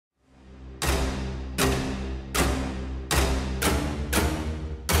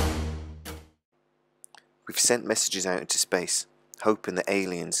We've sent messages out into space, hoping that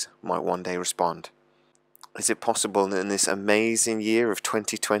aliens might one day respond. Is it possible that in this amazing year of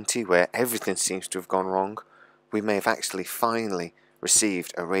 2020, where everything seems to have gone wrong, we may have actually finally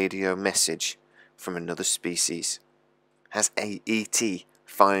received a radio message from another species? Has ET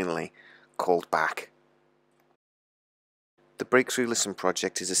finally called back? The Breakthrough Listen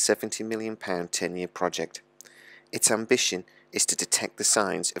project is a £70 million 10-year project. Its ambition is to detect the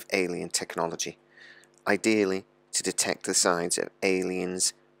signs of alien technology, ideally to detect the signs of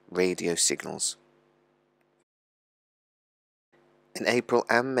aliens' radio signals. In April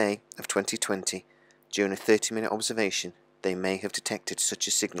and May of 2020, during a 30-minute observation, they may have detected such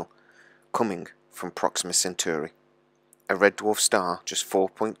a signal coming from Proxima Centauri, a red dwarf star just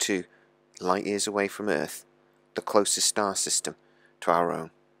 4.2 light years away from Earth, the closest star system to our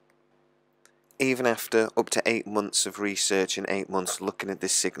own. Even after up to 8 months of research and 8 months looking at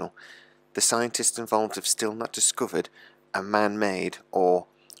this signal, the scientists involved have still not discovered a man-made or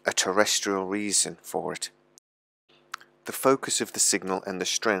a terrestrial reason for it. The focus of the signal and the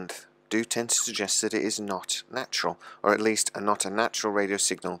strength do tend to suggest that it is not natural, or at least not a natural radio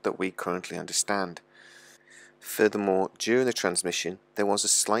signal that we currently understand. Furthermore, during the transmission, there was a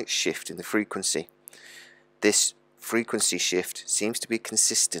slight shift in the frequency. This frequency shift seems to be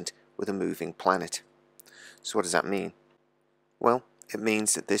consistent with a moving planet. So what does that mean? Well, it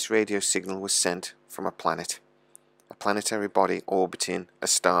means that this radio signal was sent from a planet, a planetary body orbiting a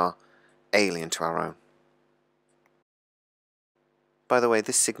star alien to our own. By the way,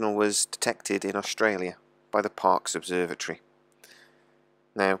 this signal was detected in Australia by the Parkes Observatory.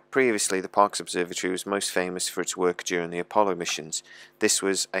 Now, previously the Parkes Observatory was most famous for its work during the Apollo missions. This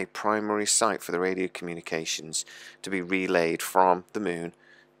was a primary site for the radio communications to be relayed from the moon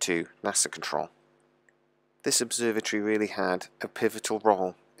to NASA control. This observatory really had a pivotal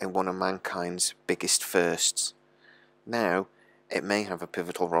role in one of mankind's biggest firsts. Now, it may have a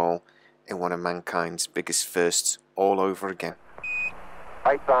pivotal role in one of mankind's biggest firsts all over again.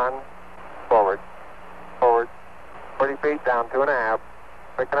 Lights on, forward, 40 feet down, 2.5,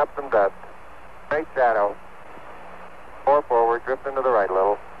 picking up some dust, straight shadow, 4 forward, drift into the right a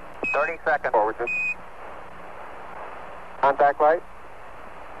little, 30 seconds forward, just contact light,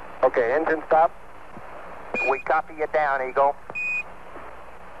 okay, engine stop, we copy you down, Eagle.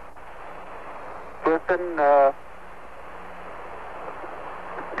 Houston,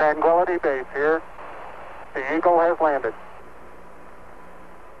 Tranquility Base here, the Eagle has landed.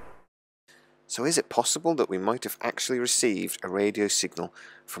 So is it possible that we might have actually received a radio signal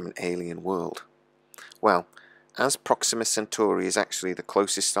from an alien world? Well, as Proxima Centauri is actually the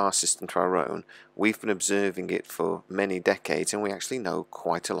closest star system to our own, we've been observing it for many decades and we actually know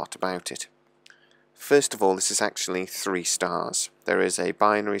quite a lot about it. First of all, this is actually 3 stars. There is a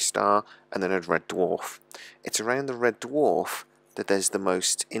binary star and then a red dwarf. It's around the red dwarf that there's the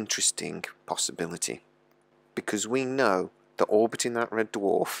most interesting possibility, because we know that orbiting that red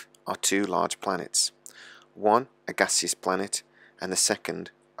dwarf are 2 large planets. One, a gaseous planet, and the second,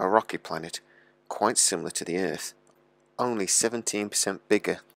 a rocky planet, quite similar to the Earth, only 17%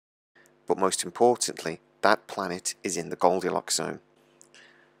 bigger. But most importantly, that planet is in the Goldilocks zone.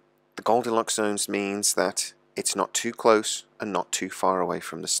 The Goldilocks zone means that it's not too close and not too far away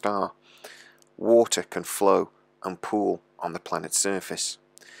from the star. Water can flow and pool on the planet's surface.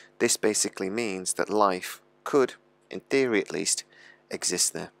 This basically means that life could, in theory at least,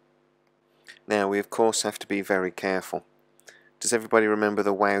 exist there. Now, we of course have to be very careful. Does everybody remember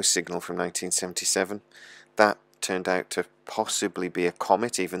the WOW signal from 1977? That turned out to possibly be a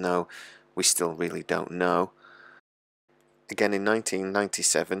comet, even though we still really don't know. Again, in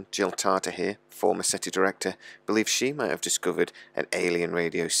 1997, Jill Tarter here, former SETI director, believes she might have discovered an alien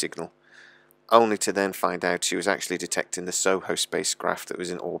radio signal, only to then find out she was actually detecting the SOHO spacecraft that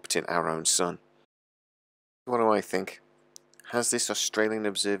was in orbiting our own sun. What do I think? Has this Australian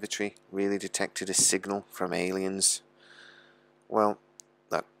observatory really detected a signal from aliens? Well,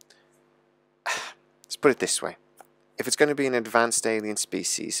 look, let's put it this way. If it's going to be an advanced alien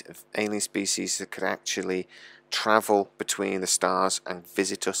species that could actually travel between the stars and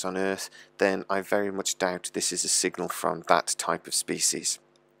visit us on Earth, then I very much doubt this is a signal from that type of species.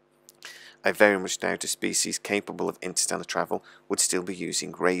 I very much doubt a species capable of interstellar travel would still be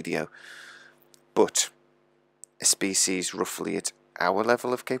using radio. But a species roughly at our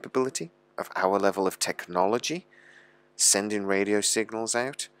level of capability, of our level of technology, sending radio signals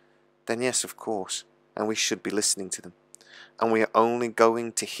out, then yes, of course, and we should be listening to them. And we are only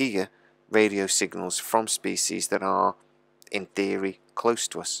going to hear radio signals from species that are, in theory, close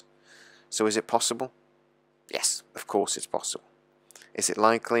to us. So is it possible? Yes, of course it's possible. Is it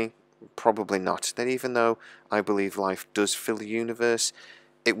likely? probably not. That even though I believe life does fill the universe,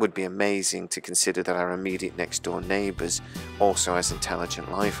 it would be amazing to consider that our immediate next door neighbours also has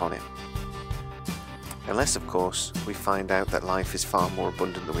intelligent life on it. Unless, of course, we find out that life is far more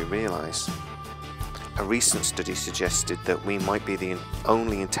abundant than we realise. A recent study suggested that we might be the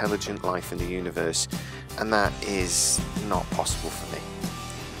only intelligent life in the universe, and that is not possible for me.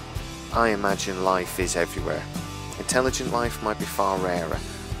 I imagine life is everywhere. Intelligent life might be far rarer,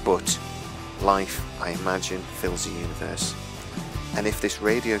 but life, I imagine, fills the universe. And if this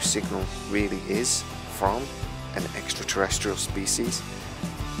radio signal really is from an extraterrestrial species,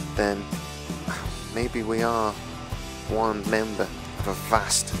 then maybe we are one member of a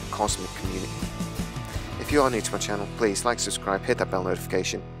vast cosmic community. If you are new to my channel, please like, subscribe, hit that bell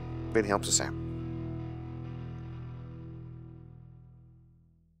notification. It really helps us out.